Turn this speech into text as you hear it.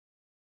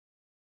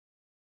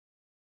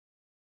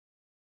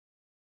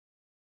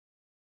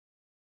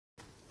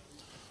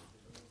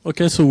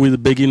Okay, so we'll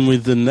begin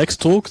with the next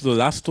talk, the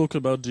last talk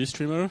about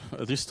GStreamer.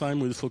 This time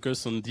we'll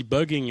focus on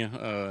debugging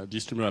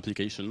GStreamer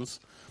applications.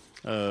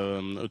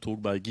 A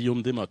talk by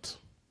Guillaume Desmottes.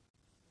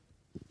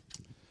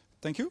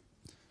 Thank you.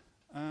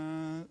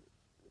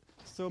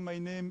 So my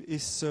name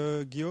is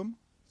Guillaume.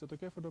 Is that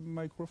okay for the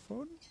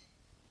microphone?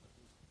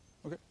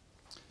 Okay.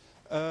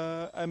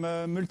 I'm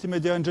a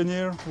multimedia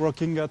engineer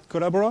working at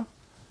Collabora.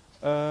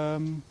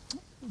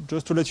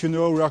 Just to let you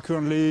know, we are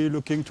currently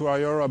looking to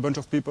hire a bunch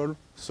of people.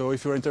 So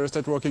if you're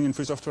interested working in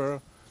free software,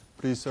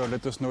 please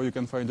let us know. You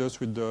can find us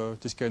with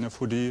this kind of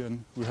hoodie,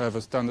 and we have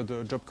a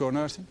standard job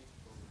corner, I think.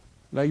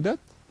 Like that?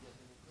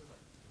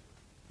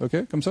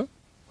 Okay, comme ça?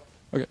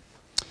 Okay.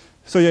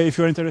 So yeah, if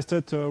you're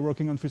interested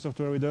working on free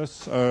software with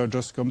us,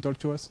 just come talk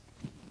to us.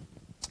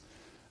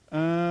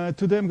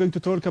 Today I'm going to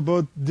talk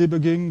about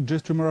debugging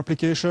GStreamer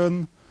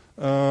application,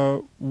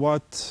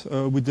 what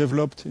we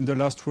developed in the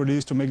last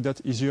release to make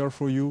that easier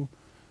for you,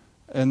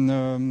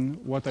 and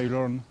what I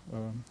learned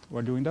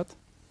while doing that.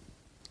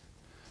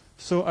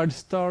 So I'll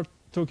start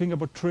talking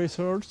about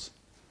tracers,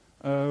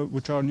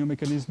 which are a new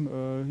mechanism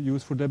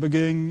used for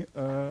debugging.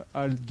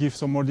 I'll give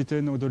some more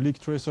detail on the leak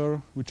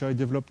tracer, which I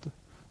developed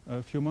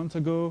a few months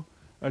ago.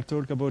 I'll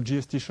talk about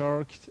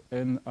GST-Shark,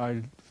 and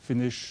I'll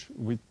finish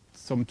with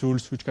some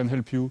tools which can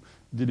help you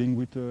dealing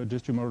with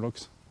GStreamer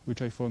logs,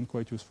 which I found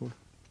quite useful.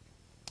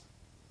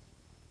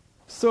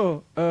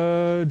 So,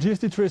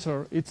 GST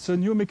tracer, it's a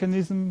new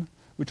mechanism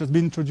which has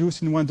been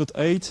introduced in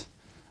 1.8.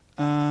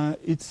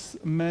 It's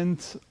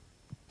meant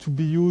to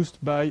be used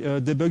by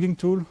a debugging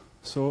tool,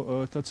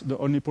 so that's the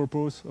only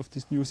purpose of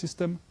this new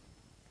system.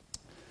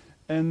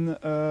 And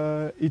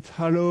it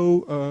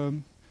allows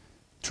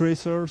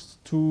tracers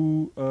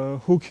to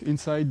hook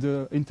inside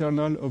the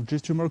internal of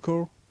GStreamer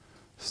core.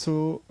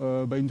 So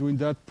by doing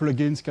that,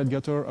 plugins can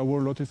gather a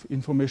whole lot of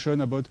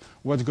information about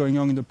what's going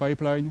on in the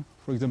pipeline.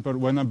 For example,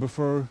 when a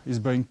buffer is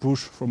being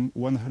pushed from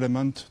one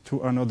element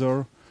to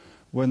another,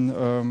 when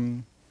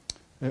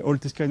all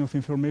this kind of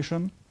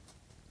information.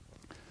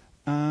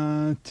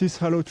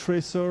 This allows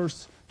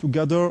tracers to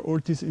gather all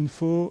this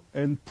info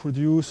and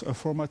produce a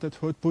formatted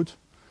output.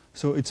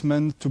 So it's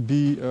meant to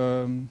be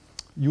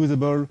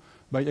usable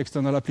by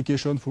external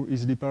application for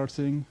easily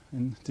parsing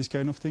and this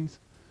kind of things.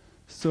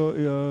 So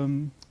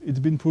it's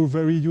been proved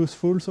very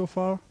useful so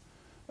far.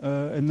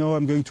 And now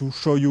I'm going to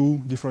show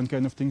you different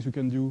kind of things you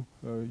can do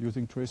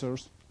using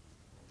tracers.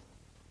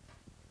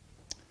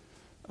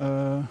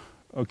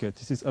 Okay,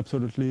 this is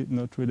absolutely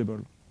not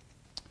readable.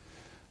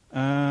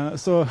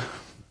 So,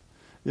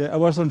 yeah, I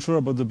was unsure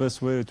about the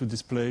best way to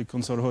display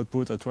console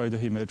output. I tried the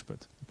image,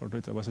 but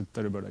apparently that was a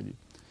terrible idea.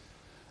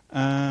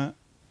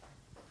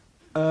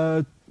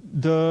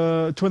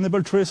 To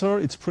enable tracer,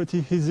 it's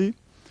pretty easy.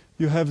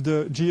 You have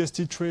the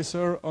GST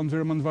tracer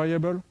environment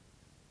variable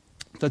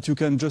that you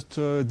can just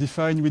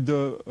define with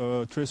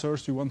the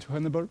tracers you want to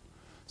enable.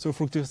 So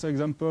for this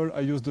example,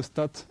 I use the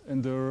stat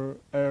and the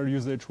air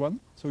usage one.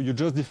 So you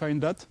just define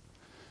that.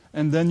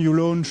 And then you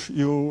launch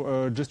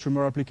your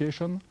GStreamer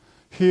application.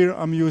 Here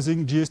I'm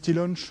using GST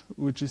launch,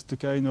 which is the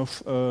kind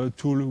of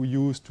tool we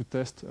use to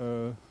test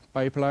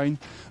pipeline.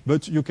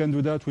 But you can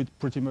do that with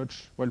pretty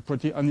much, well,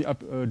 pretty any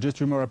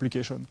GStreamer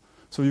application.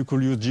 So you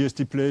could use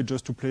GST play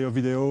just to play a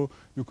video.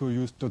 You could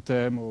use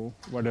Totem or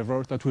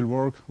whatever. That will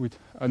work with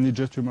any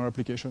GStreamer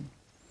application,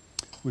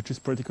 which is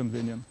pretty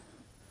convenient.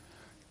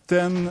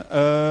 Then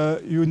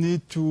you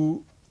need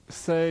to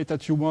say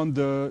that you want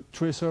the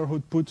tracer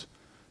output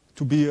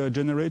to be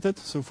generated.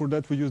 So for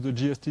that, we use the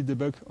GST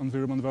debug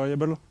environment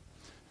variable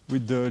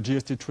with the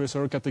GST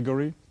tracer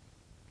category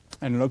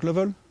and log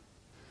level.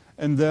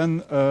 And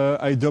then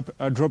I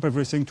drop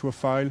everything to a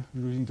file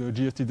using the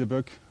GST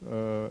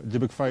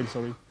debug file,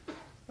 sorry,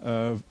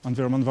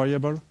 environment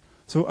variable.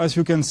 So as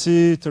you can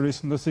see, there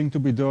is nothing to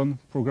be done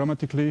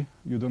programmatically.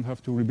 You don't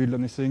have to rebuild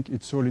anything.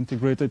 It's all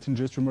integrated in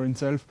GStreamer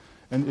itself,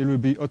 and it will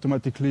be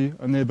automatically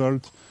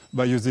enabled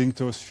by using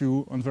those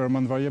few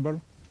environment variables.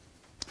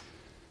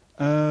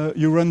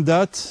 You run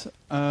that,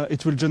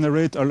 it will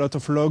generate a lot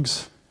of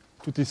logs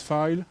to this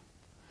file.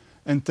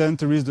 And then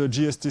there is the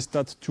GST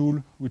stat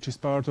tool, which is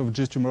part of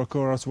GStreamer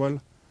core as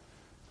well,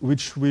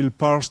 which will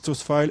parse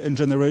those files and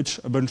generate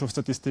a bunch of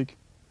statistics,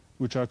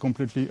 which are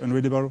completely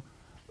unreadable.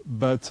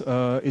 But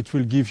it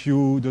will give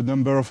you the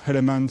number of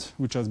elements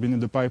which has been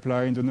in the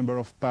pipeline, the number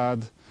of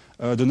pads,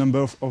 the number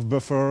of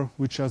buffer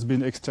which has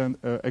been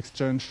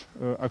exchanged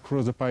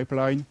across the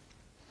pipeline,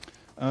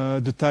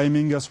 the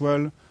timing as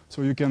well.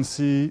 So you can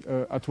see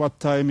at what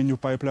time in your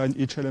pipeline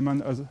each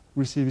element has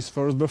received its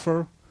first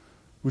buffer,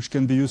 which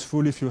can be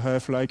useful if you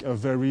have like a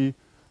very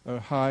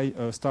high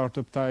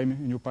startup time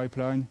in your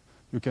pipeline.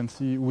 You can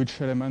see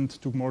which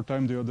element took more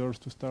time than the others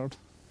to start,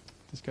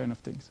 these kind of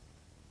things.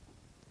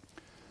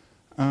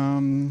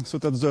 So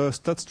that's the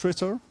stats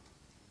tracer.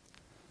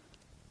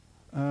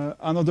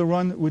 Another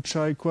one which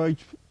I quite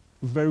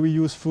very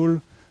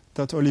useful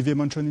that Olivier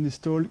mentioned in his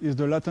talk is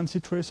the latency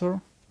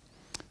tracer.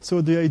 So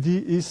the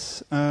idea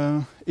is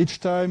each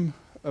time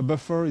a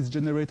buffer is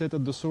generated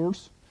at the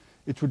source,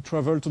 it will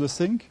travel to the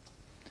sink.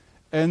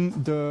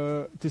 And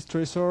this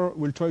tracer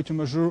will try to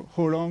measure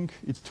how long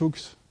it took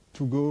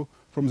to go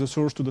from the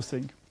source to the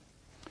sink.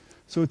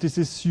 So this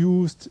is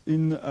used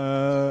in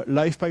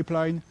live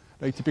pipeline.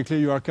 Like typically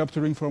you are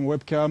capturing from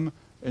webcam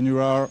and you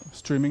are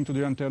streaming to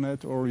the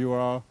internet, or you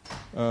are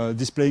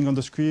displaying on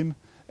the screen,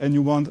 and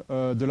you want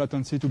the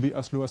latency to be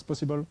as low as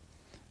possible.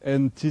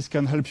 And this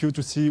can help you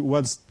to see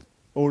how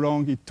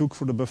long it took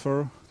for the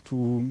buffer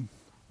to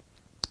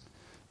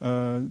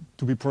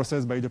be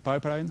processed by the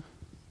pipeline.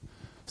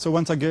 So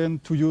once again,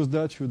 to use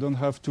that, you don't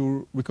have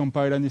to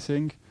recompile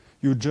anything.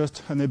 You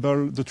just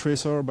enable the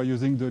tracer by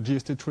using the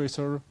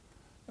GStreamer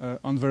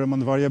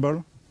environment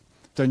variable.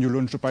 Then you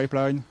launch the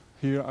pipeline.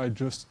 Here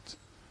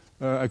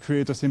I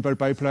create a simple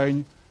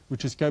pipeline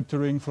which is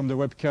capturing from the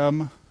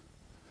webcam,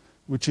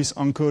 which is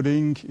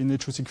encoding in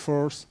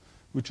H.264,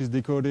 which is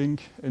decoding,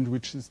 and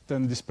which is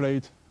then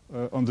displayed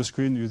on the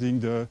screen using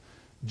the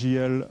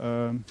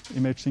GL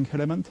image sync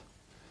element.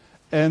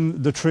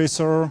 And the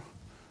tracer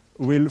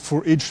will,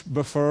 for each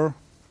buffer,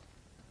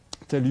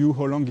 tell you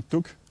how long it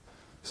took.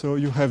 So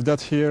you have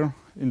that here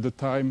in the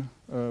time,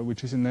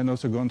 which is in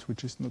nanoseconds,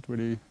 which is not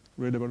really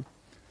readable.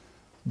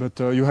 But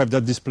you have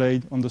that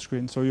displayed on the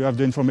screen. So you have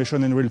the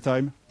information in real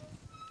time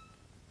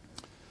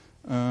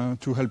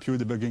to help you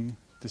debugging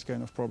this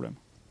kind of problem.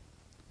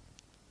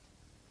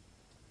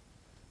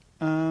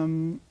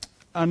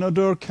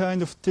 Another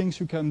kind of things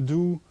you can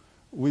do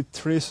with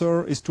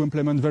tracer is to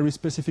implement very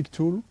specific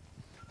tool.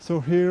 So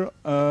here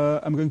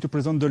I'm going to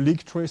present the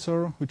leak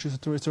tracer, which is a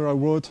tracer I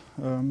wrote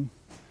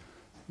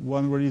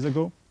one release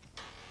ago.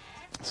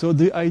 So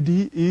the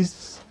idea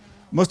is,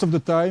 most of the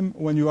time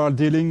when you are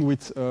dealing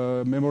with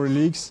memory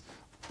leaks,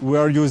 we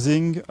are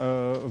using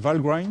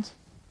Valgrind.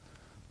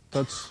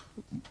 That's,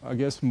 I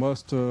guess,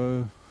 most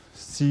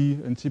C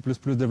and C++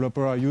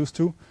 developers are used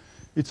to.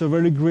 It's a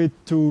very great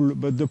tool,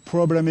 but the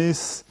problem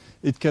is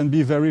it can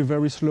be very,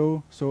 very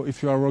slow. So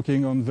if you are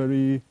working on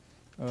very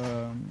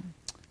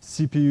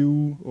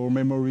CPU or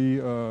memory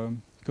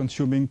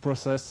consuming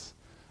process,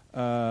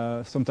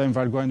 sometimes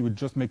Valgrind will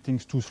just make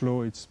things too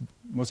slow. It's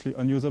mostly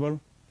unusable.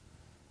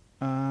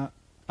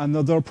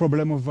 Another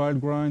problem of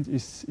Valgrind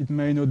is it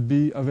may not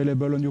be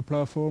available on your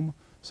platform.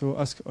 So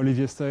as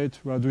Olivier said,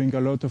 we are doing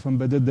a lot of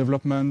embedded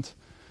development,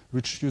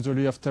 which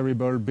usually have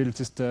terrible build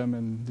system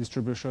and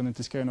distribution and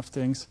this kind of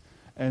things.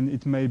 And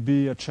it may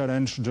be a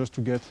challenge just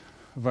to get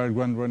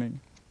Valgrind running.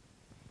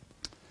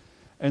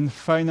 And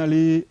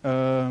finally,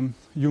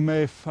 you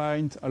may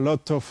find a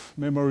lot of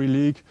memory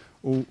leak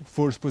or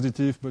false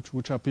positive, but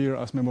which appear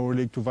as memory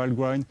leak to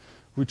Valgrind,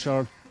 which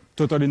are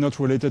totally not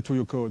related to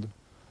your code.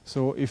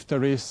 So if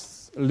there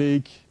is a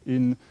leak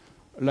in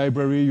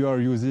library you are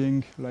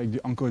using, like the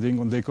encoding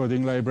or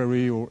decoding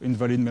library or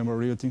invalid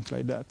memory or things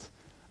like that,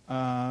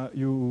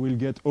 you will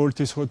get all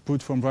this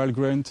output from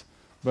Valgrind,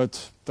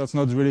 but that's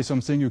not really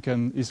something you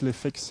can easily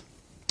fix.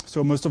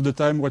 So most of the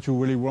time what you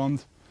really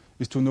want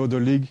is to know the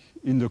leak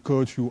in the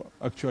code you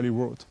actually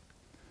wrote.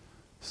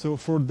 So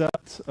for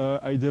that,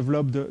 I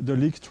developed the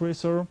leak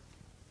tracer,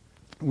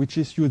 which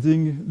is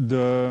using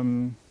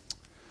the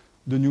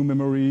new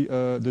memory,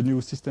 the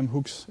new system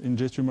hooks in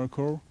GStreamer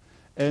core,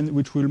 and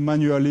which will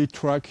manually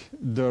track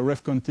the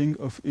ref counting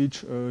of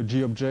each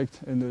G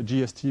object and the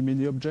GST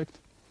mini object.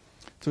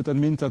 So that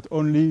means that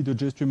only the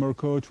GStreamer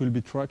code will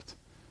be tracked,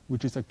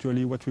 which is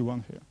actually what we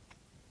want here.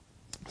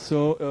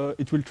 So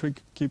it will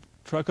keep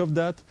track of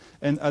that,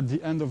 and at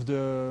the end of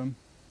the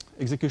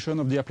execution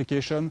of the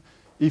application,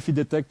 if it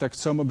detects that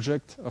some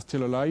objects are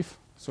still alive,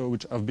 so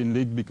which have been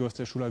leaked because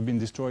they should have been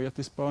destroyed at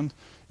this point,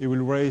 it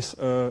will raise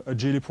a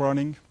glib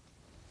warning.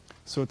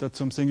 So that's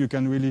something you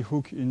can really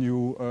hook in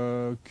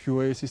your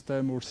QA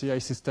system or CI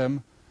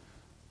system,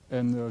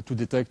 and to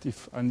detect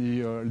if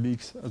any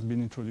leaks has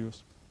been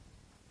introduced.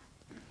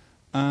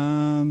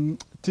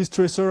 This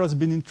tracer has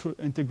been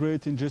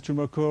integrated in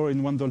GStreamer core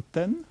in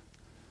 1.10.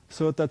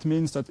 So that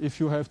means that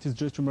if you have this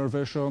GStreamer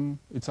version,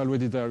 it's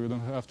already there. You don't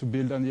have to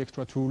build any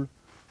extra tool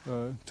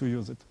to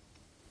use it.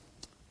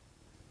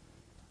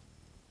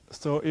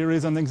 So here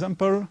is an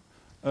example.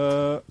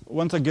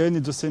 Once again,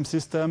 it's the same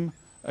system.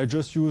 I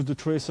just use the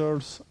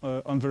tracer's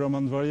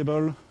environment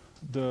variable.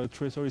 The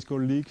tracer is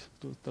called leak.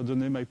 That's the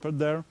name I put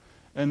there.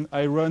 And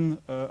I run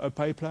a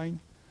pipeline.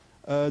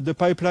 The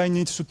pipeline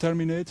needs to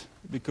terminate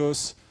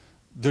because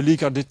the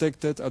leaks are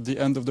detected at the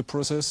end of the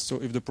process.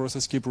 So if the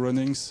process keeps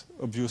running,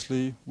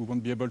 obviously we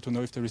won't be able to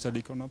know if there is a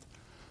leak or not.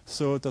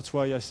 So that's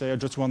why I say I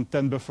just want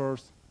 10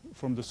 buffers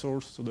from the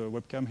source, so the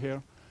webcam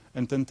here,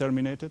 and then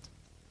terminate it.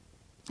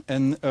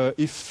 And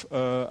if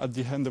at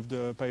the end of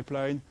the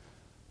pipeline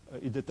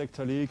it detects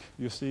a leak,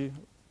 you see,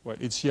 well,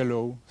 it's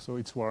yellow, so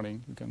it's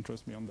warning. You can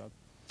trust me on that.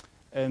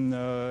 And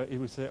it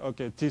will say,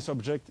 okay, this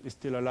object is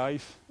still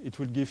alive. It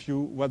will give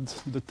you what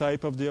the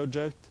type of the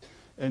object,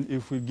 and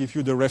it will give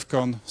you the ref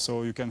count,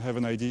 so you can have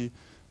an idea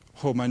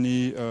how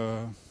many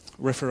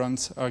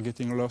references are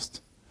getting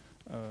lost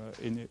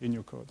in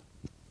your code.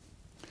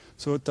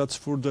 So that's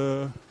for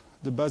the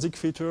basic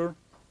feature.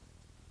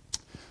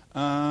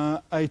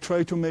 I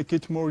try to make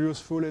it more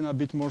useful and a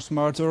bit more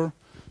smarter.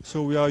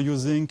 So we are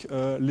using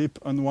lip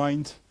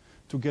unwind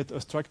to get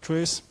a stack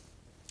trace.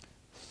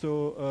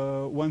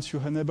 So once you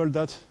enable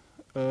that,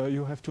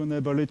 you have to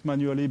enable it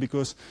manually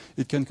because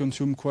it can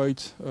consume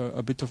quite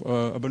a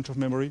bunch of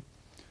memory.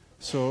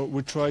 So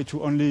we try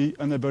to only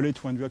enable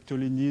it when we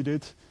actually need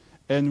it,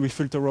 and we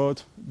filter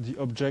out the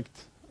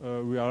object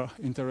we are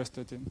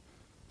interested in.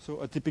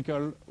 So a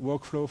typical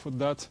workflow for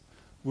that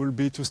will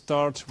be to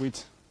start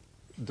with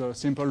the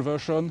simple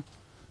version,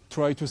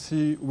 try to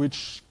see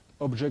which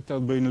objects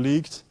have been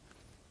leaked.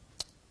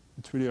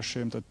 It's really a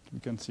shame that we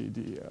can't see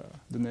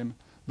the name.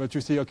 But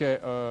you see, okay,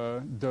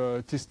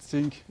 the test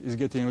sync is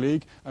getting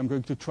leaked. I'm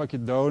going to track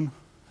it down,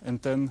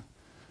 and then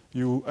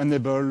you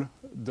enable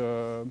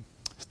the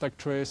stack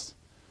trace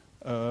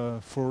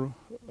for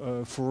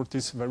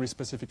this very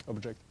specific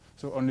object.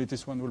 So only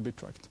this one will be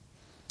tracked.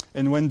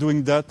 And when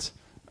doing that,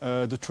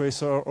 the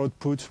tracer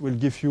output will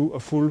give you a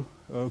full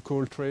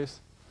call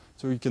trace.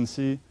 So you can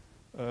see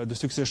the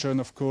succession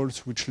of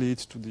calls which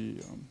leads to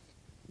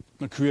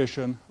the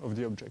creation of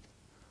the object.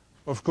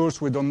 Of course,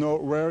 we don't know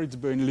where it's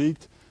been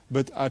leaked,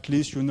 but at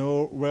least you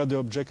know where the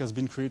object has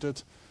been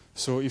created.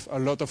 So if a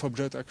lot of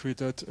objects are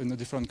created in a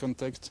different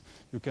context,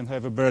 you can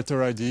have a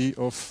better idea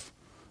of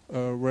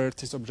where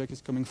this object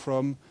is coming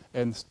from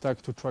and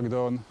start to track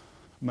down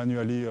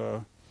manually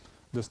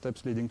the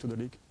steps leading to the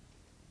leak.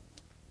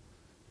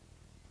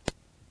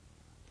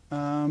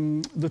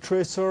 The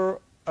tracer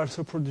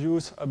also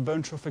produces a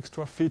bunch of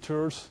extra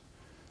features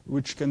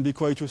which can be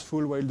quite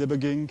useful while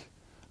debugging.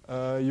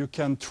 You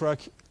can track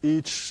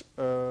each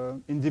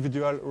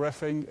individual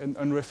reffing and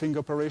unreffing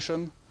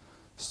operation.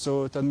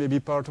 So that may be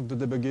part of the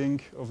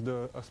debugging of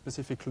a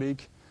specific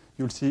leak.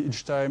 You'll see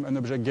each time an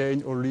object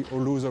gain or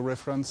lose a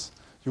reference,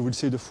 you will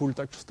see the full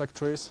stack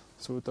trace.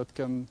 So that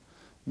can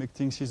make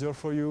things easier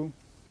for you.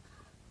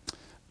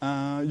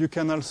 You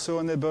can also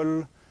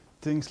enable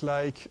things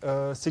like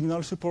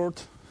signal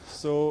support.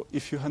 So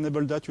if you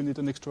enable that, you need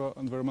an extra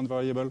environment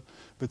variable.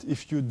 But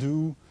if you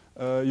do,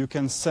 you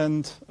can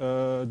send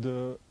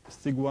the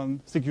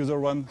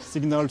SIG-user1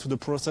 signal to the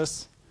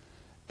process,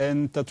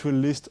 and that will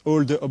list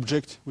all the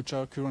objects which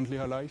are currently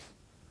alive.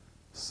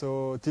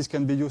 So this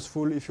can be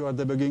useful if you are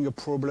debugging a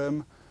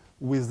problem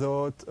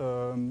without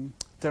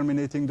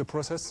terminating the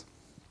process.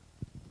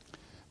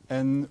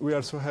 And we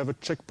also have a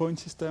checkpoint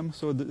system.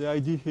 So the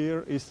idea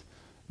here is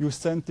you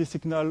send the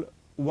signal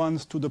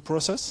once to the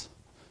process.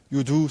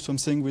 You do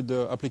something with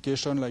the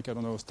application, like, I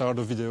don't know, start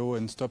a video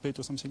and stop it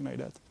or something like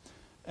that.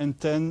 And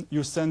then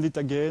you send it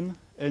again,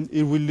 and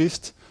it will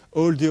list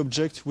all the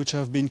objects which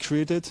have been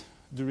created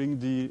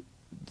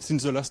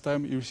since the last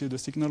time you received the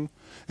signal,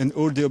 and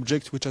all the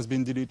objects which has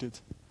been deleted.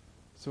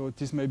 So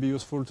this may be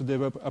useful to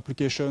develop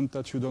application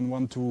that you don't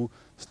want to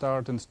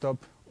start and stop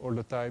all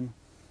the time,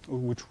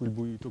 which will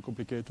be too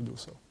complicated to do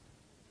so.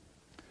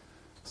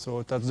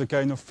 So that's the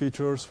kind of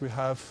features we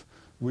have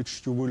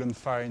which you wouldn't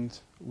find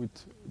with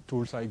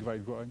tools like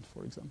Grind,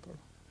 for example.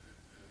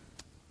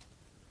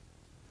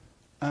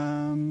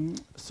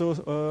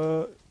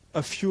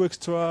 A few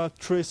extra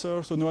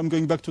tracers. So now I'm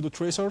going back to the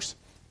tracers.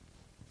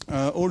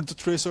 All the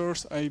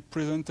tracers I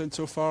presented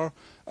so far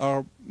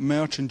are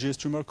merged in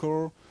GStreamer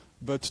core,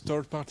 but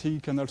third party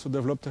can also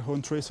develop their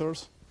own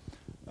tracers.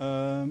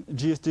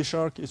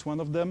 GST-Shark is one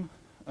of them.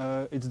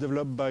 It's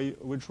developed by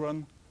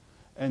Widrun,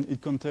 and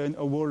it contains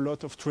a whole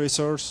lot of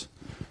tracers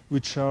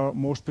which are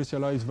more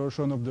specialized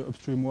version of the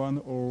upstream one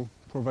or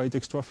provide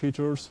extra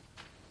features.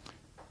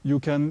 You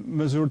can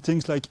measure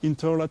things like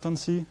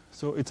interlatency.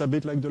 So it's a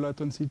bit like the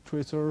latency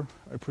tracer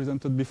I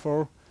presented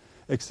before,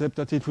 except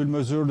that it will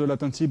measure the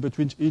latency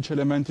between each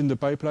element in the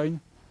pipeline,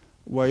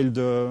 while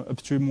the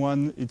upstream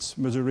one, it's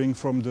measuring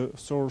from the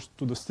source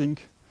to the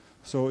sink.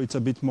 So it's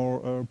a bit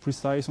more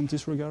precise on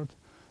this regard.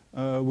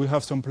 We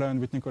have some plan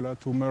with Nicola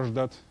to merge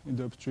that in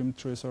the upstream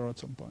tracer at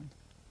some point.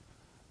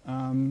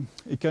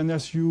 It can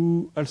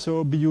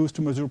also be used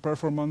to measure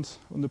performance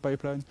on the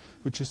pipeline,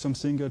 which is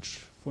something that I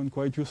found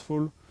quite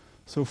useful.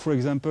 So for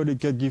example, it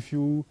can give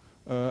you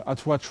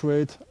at what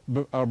rate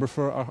our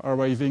buffer are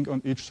arriving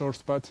on each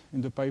source path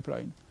in the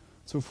pipeline.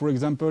 So for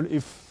example,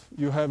 if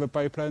you have a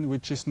pipeline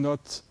which is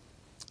not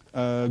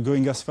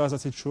going as fast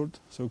as it should,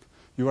 so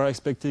you are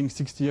expecting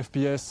 60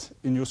 FPS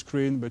in your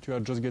screen, but you are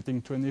just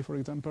getting 20, for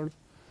example,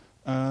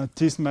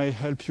 this may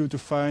help you to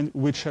find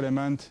which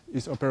element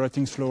is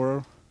operating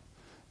slower.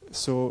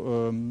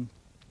 So,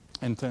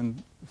 and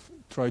then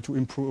try to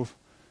improve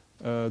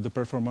the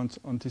performance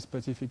on this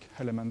specific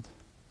element.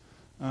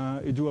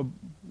 It do a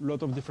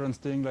lot of different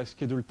things like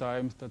schedule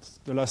times. That's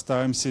the last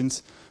time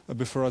since a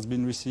buffer has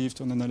been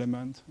received on an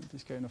element,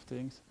 these kind of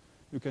things.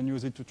 You can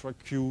use it to track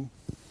queue.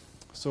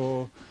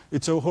 So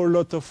it's a whole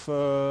lot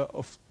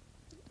of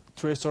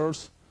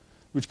tracers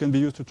which can be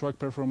used to track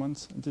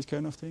performance and these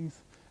kind of things.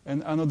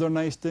 And another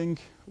nice thing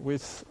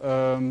with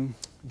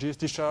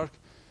GST-Shark,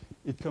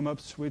 it comes up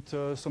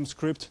with some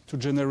script to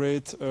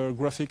generate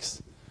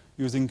graphics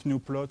using GNU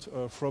plot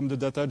from the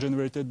data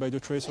generated by the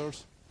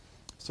tracers.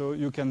 So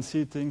you can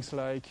see things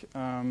like,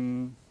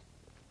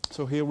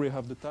 so here we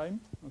have the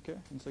time, okay,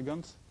 in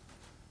seconds.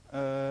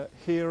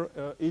 Here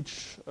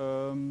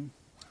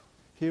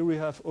we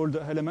have all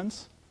the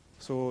elements.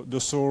 So the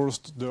source,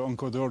 the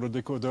encoder,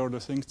 the decoder, the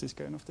things, these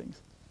kind of things.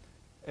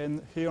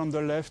 And here on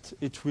the left,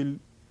 it will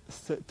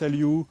tell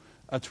you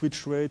at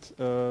which rate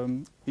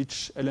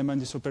each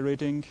element is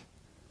operating.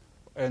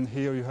 And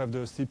here you have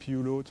the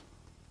CPU load.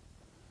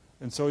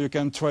 And so you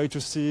can try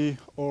to see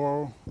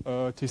how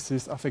this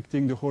is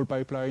affecting the whole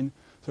pipeline.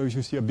 So if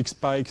you see a big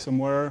spike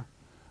somewhere,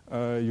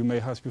 you may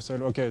ask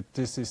yourself, okay,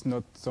 this is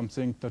not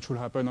something that should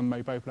happen on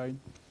my pipeline,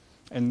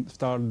 and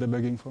start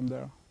debugging from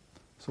there.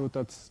 So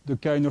that's the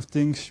kind of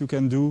things you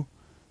can do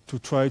to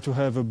try to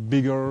have a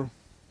bigger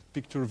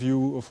picture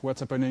view of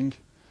what's happening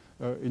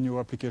in your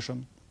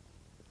application,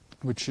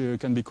 which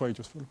can be quite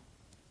useful.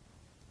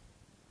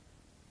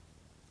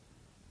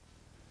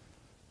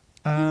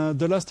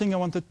 The last thing I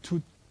wanted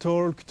to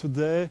talk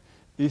today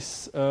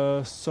is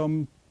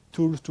some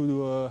tools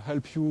to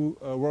help you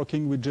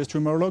working with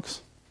GStreamer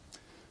logs.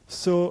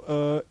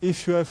 So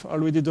if you have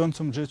already done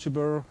some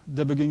GStreamer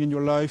debugging in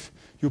your life,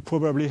 you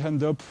probably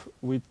end up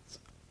with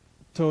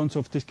tons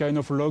of this kind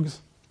of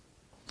logs,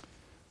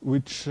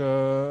 which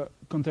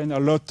contain a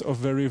lot of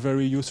very,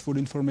 very useful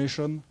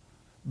information,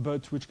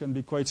 but which can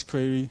be quite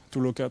scary to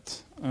look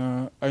at.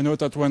 I know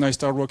that when I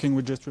started working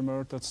with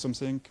GStreamer, that's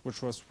something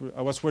which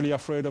I was really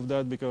afraid of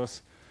that,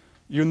 because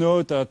you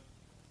know that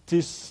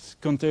this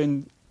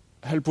contains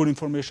helpful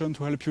information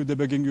to help you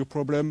debugging your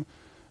problem,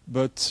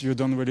 but you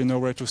don't really know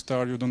where to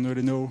start, you don't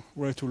really know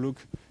where to look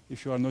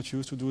if you are not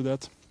used to do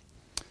that.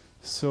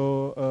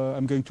 So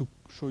I'm going to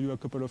show you a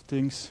couple of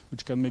things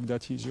which can make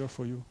that easier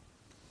for you.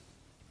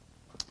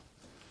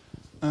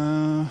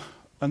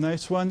 A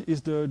nice one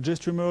is the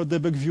GStreamer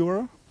debug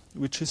viewer,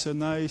 which is a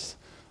nice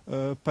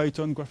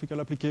Python graphical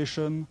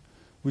application,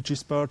 which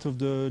is part of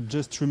the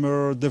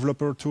GStreamer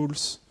developer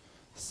tools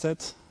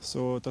set.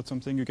 So that's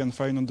something you can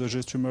find on the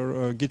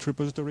GStreamer Git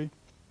repository,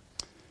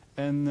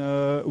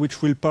 and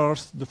which will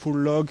parse the full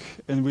log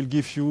and will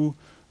give you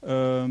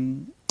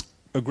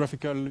a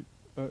graphical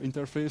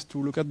interface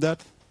to look at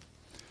that.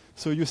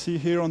 So you see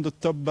here on the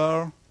top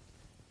bar,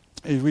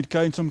 it will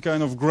kind some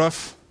kind of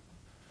graph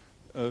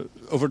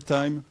over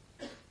time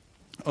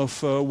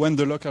of when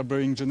the logs are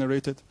being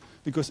generated,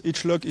 because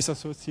each log is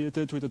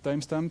associated with a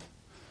timestamp.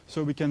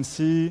 So we can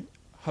see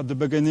at the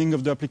beginning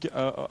of the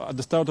at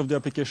the start of the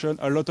application,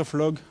 a lot of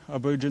logs are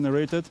being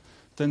generated,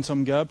 then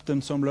some gap,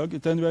 then some log.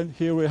 Then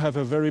here we have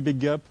a very big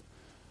gap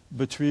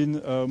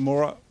between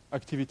more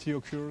activity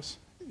occurs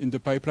in the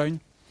pipeline.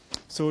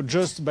 So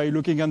just by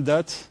looking at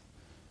that,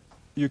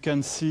 you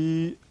can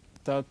see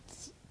that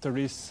there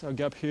is a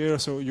gap here.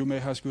 So you may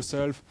ask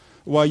yourself,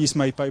 why is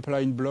my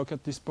pipeline blocked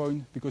at this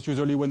point? Because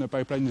usually when a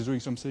pipeline is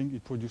doing something,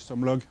 it produces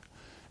some log.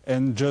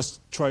 And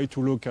just try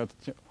to look at,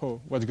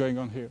 what's going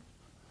on here.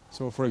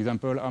 So for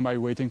example, am I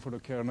waiting for the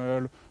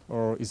kernel,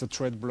 or is a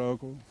thread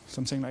block, or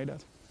something like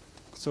that?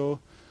 So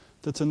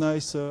that's a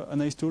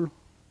nice tool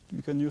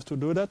you can use to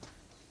do that.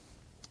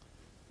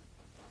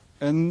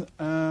 And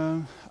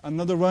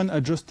another one I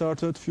just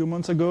started a few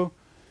months ago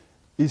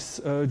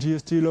is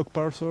GST log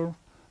parser.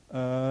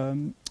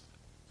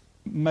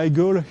 My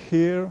goal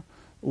here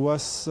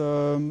was,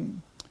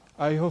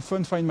 I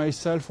often find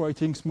myself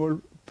writing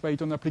small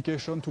Python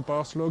application to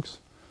parse logs.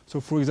 So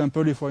for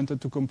example, if I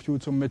wanted to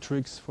compute some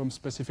metrics from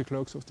specific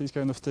logs of these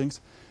kind of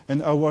things,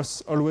 and I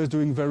was always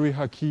doing very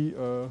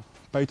hacky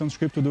Python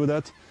script to do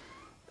that.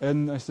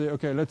 And I say,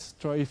 okay, let's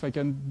try if I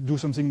can do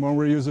something more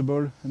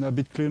reusable and a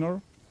bit cleaner.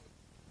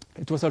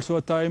 It was also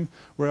a time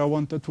where I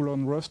wanted to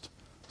learn Rust.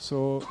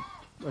 So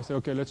I said,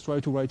 okay, let's try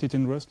to write it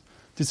in Rust.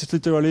 This is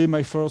literally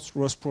my first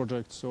Rust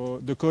project. So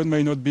the code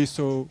may not be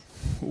so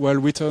well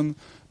written,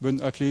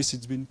 but at least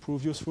it's been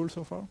proved useful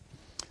so far.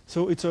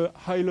 So it's a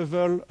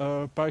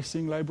high-level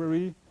parsing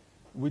library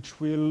which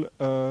will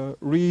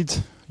read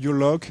your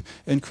log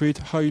and create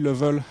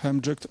high-level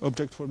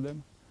object for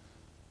them.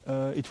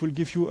 It will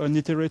give you an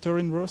iterator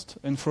in Rust,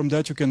 and from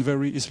that you can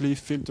very easily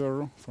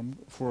filter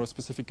for a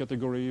specific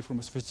category, from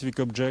a specific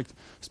object,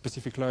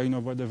 specific line or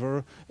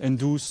whatever, and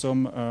do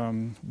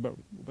some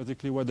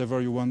basically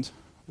whatever you want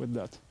with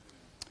that.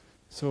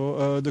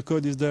 So the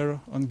code is there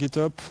on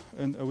GitHub,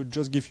 and I will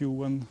just give you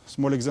one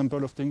small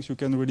example of things you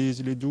can really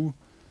easily do.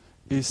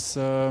 Is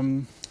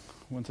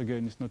once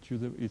again, it's not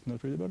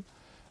readable,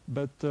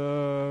 but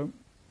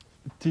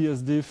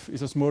tsdiff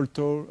is a small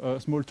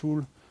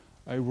tool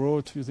I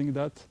wrote using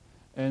that,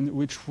 and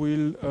which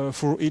will,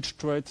 for each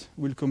thread,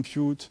 will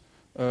compute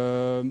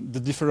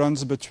the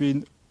difference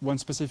between one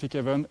specific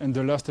event and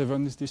the last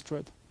event is this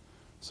thread.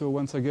 So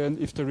once again,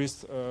 if there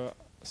is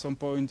some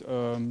point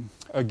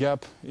a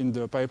gap in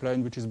the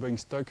pipeline which is being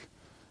stuck,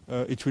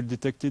 it will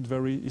detect it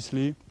very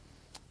easily.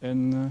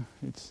 And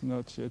it's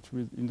not yet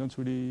not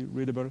really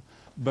readable,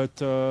 but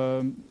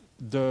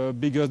the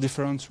biggest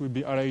difference will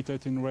be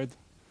highlighted in red.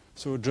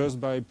 So just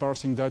by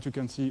parsing that, you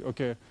can see,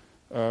 okay,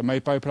 my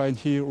pipeline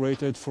here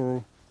rated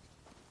for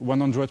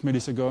 100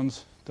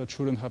 milliseconds. That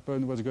shouldn't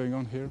happen. What's going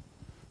on here?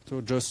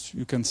 So just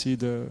you can see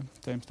the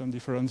timestamp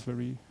difference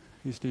very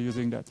easily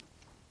using that.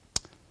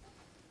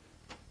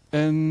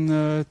 And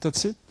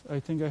that's it. I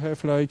think I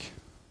have like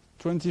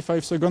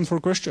 25 seconds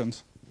for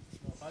questions.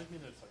 No, 5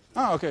 minutes actually.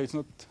 Ah, okay, it's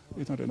not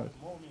enough.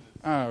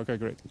 Ah, okay,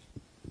 great.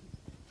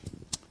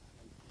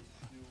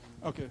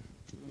 Okay.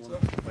 Ouais,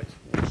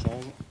 on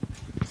change.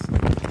 Si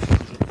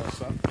je prends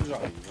ça,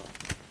 j'arrive.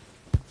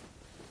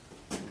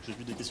 J'ai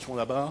vu des questions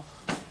là-bas.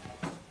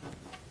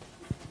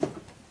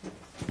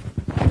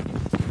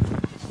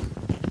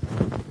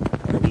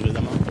 Alors, levez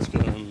la main parce que...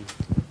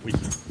 oui. Je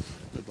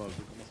vais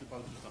commencer par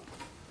le plus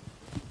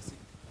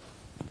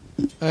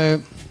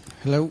simple.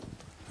 Hello.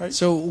 Hi.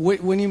 So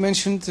when you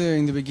mentioned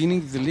in the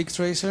beginning the leak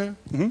tracer,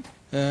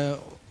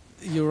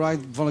 you're right,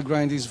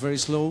 Volgrind is very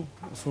slow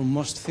for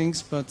most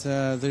things, but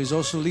there is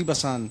also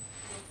Libasan,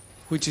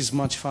 which is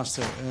much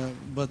faster.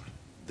 But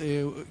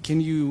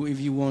can you, if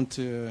you want,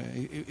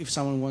 if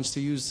someone wants to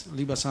use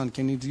Libasan,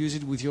 can you use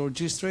it with your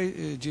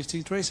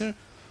GST tracer,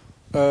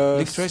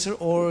 leak tracer,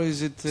 or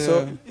is it?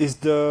 So is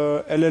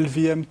the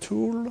LLVM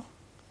tool?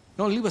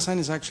 No, Libasan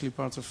is actually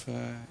part of.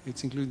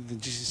 It's included in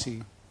the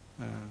GCC.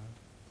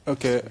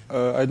 Okay,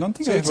 I don't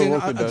think So I it's ever an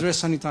worked with that.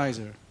 address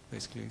sanitizer,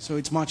 basically. So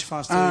it's much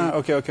faster. Ah,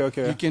 okay.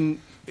 You can.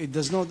 It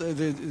does not.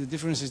 The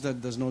difference is that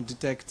it does not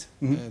detect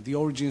the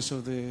origins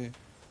of the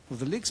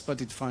leaks,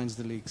 but it finds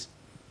the leaks.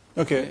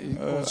 Okay,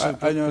 It also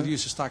I know.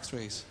 produces stack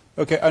trace.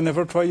 Okay, I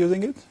never tried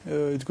using it.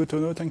 It's good to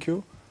know. Thank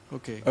you.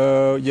 Okay.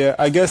 Yeah,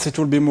 I guess it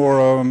will be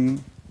more.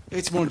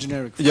 It's more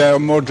generic. Yeah,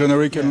 more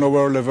generic and Yeah.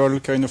 lower level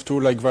kind of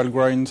tool like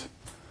Valgrind.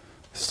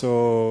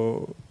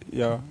 So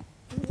yeah,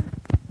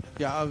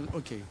 Yeah.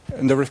 Okay.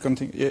 and the ref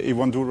counting. Yeah, it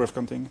won't do ref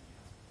counting.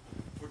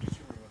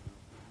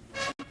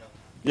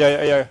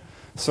 Yeah.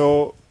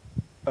 So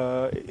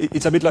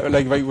it's a bit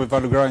like with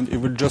Valgrind. It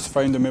will just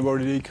find the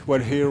memory leak.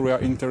 While here we are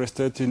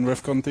interested in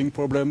ref counting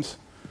problems.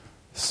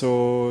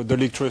 So the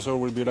leak tracer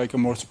will be like a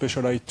more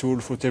specialized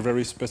tool for a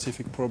very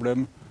specific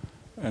problem.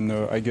 And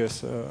I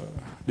guess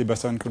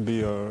Libasan could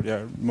be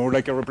more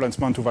like a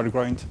replacement to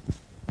Valgrind,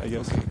 I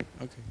guess.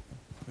 Okay.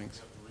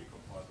 Thanks.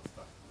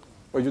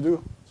 Oh, you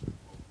do?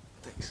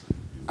 Thanks.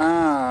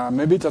 Ah,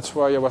 maybe that's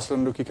why I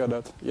wasn't looking at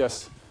that.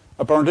 Yes.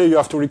 Apparently you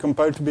have to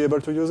recompile to be able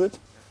to use it?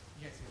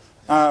 Yes.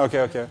 Ah,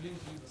 okay.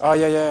 Ah,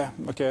 yeah.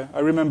 Okay. I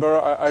remember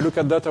I looked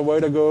at that a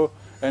while ago,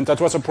 and that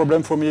was a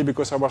problem for me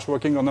because I was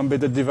working on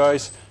embedded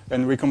device,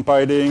 and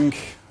recompiling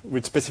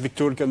with specific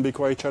tool can be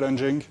quite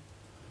challenging,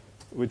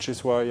 which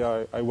is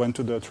why I went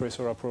to the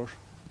tracer approach.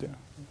 Yeah.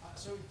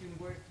 So it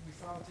can work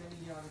without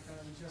any other kind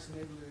of just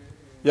enable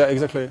Yeah,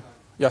 exactly.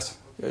 Yes.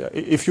 Yeah.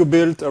 If you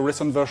build a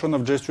recent version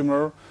of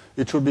GStreamer,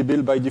 it should be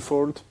built by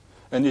default,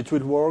 and it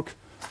will work.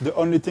 The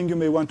only thing you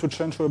may want to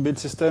change for a build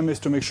system is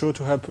to make sure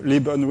to have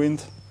lib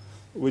unwind,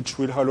 which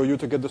will allow you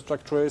to get the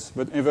stack trace.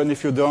 But even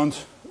if you don't,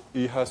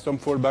 it has some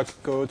fallback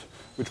code,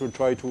 which will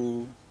try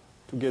to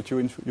get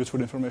you useful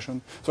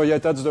information. So yeah,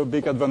 that's the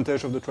big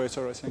advantage of the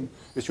tracer, I think,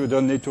 is you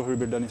don't need to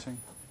rebuild anything.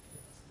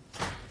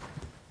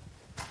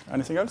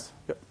 Anything else?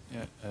 Yeah.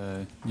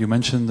 Yeah. You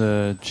mentioned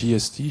the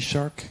GST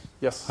Shark.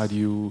 Yes. How do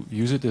you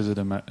use it? Is it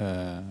an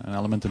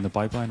element in the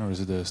pipeline, or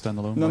is it a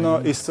standalone? No.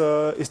 binary? It's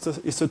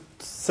a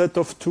set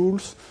of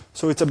tools.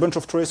 So it's a bunch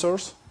of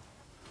tracers.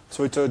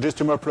 So it's a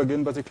GStreamer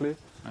plugin, basically.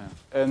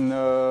 Yeah. And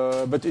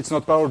but it's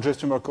not part of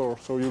GStreamer core,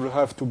 so you will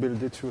have to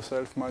build it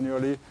yourself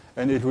manually,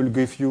 and it will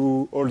give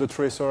you all the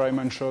tracer I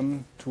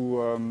mentioned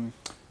to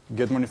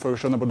get more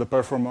information about the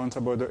performance,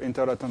 about the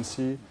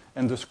interlatency,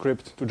 and the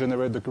script to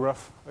generate the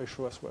graph I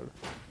show as well.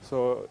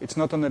 So it's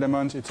not an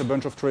element; it's a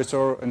bunch of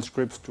tracer and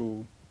scripts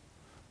to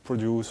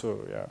produce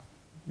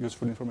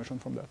useful information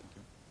from that.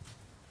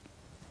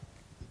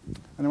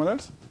 Anyone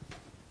else?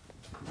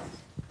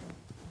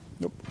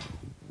 Nope.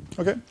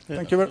 Okay, Yeah,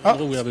 thank you very I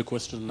know we have a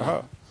question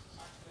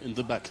in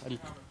the back.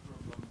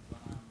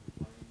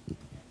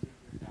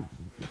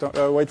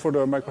 Wait for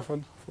the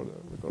microphone for the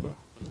recorder.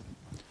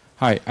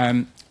 Hi,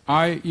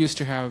 I used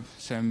to have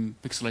some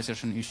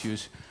pixelization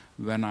issues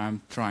when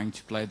I'm trying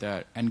to play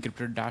the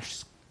encrypted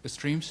dash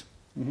streams.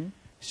 Mm-hmm.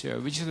 So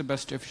which is the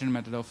best efficient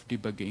method of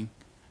debugging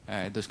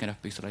those kind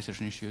of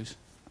pixelization issues?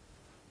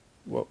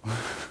 Well,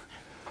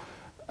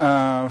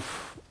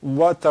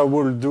 what I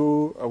will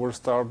do, I will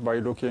start by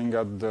looking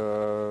at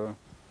the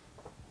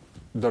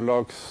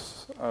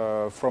logs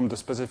from the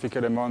specific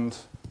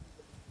element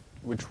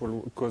which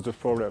will cause the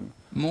problem.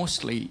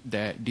 Mostly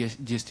the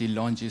GST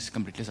launch is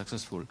completely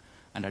successful,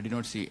 and I did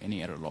not see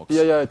any error logs.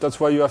 Yeah, that's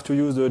why you have to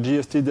use the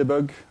GST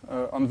debug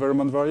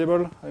environment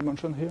variable I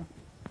mentioned here.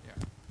 Yeah.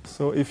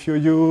 So if you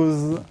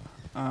use,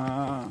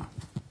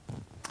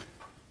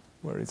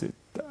 where is it?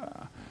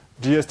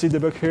 GST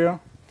debug here.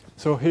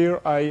 So here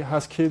I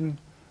ask him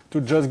to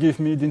just give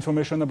me the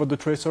information about the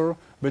tracer,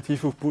 but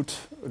if you put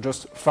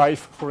just 5,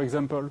 for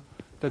example,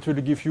 that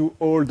will give you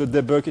all the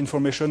debug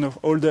information of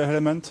all the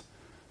elements,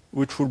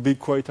 which will be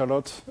quite a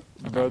lot.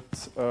 Okay.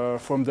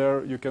 But from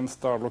there, you can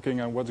start looking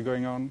at what's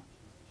going on,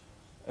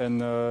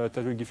 and that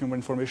will give you more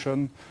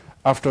information.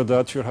 After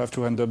that, you'll have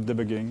to end up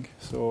debugging.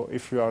 So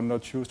if you are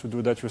not used to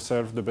do that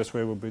yourself, the best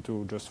way would be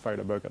to just file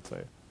a bug, I'd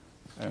say.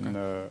 And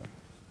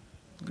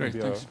Great,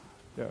 maybe, thanks.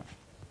 yeah.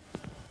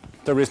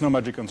 There is no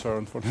magic answer,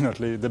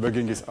 unfortunately.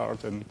 Debugging is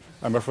art, and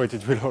I'm afraid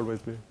it will always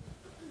be.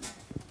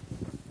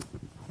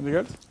 Anything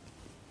else?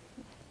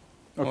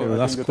 Okay, or I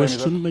last think the time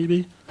is up. question,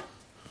 maybe?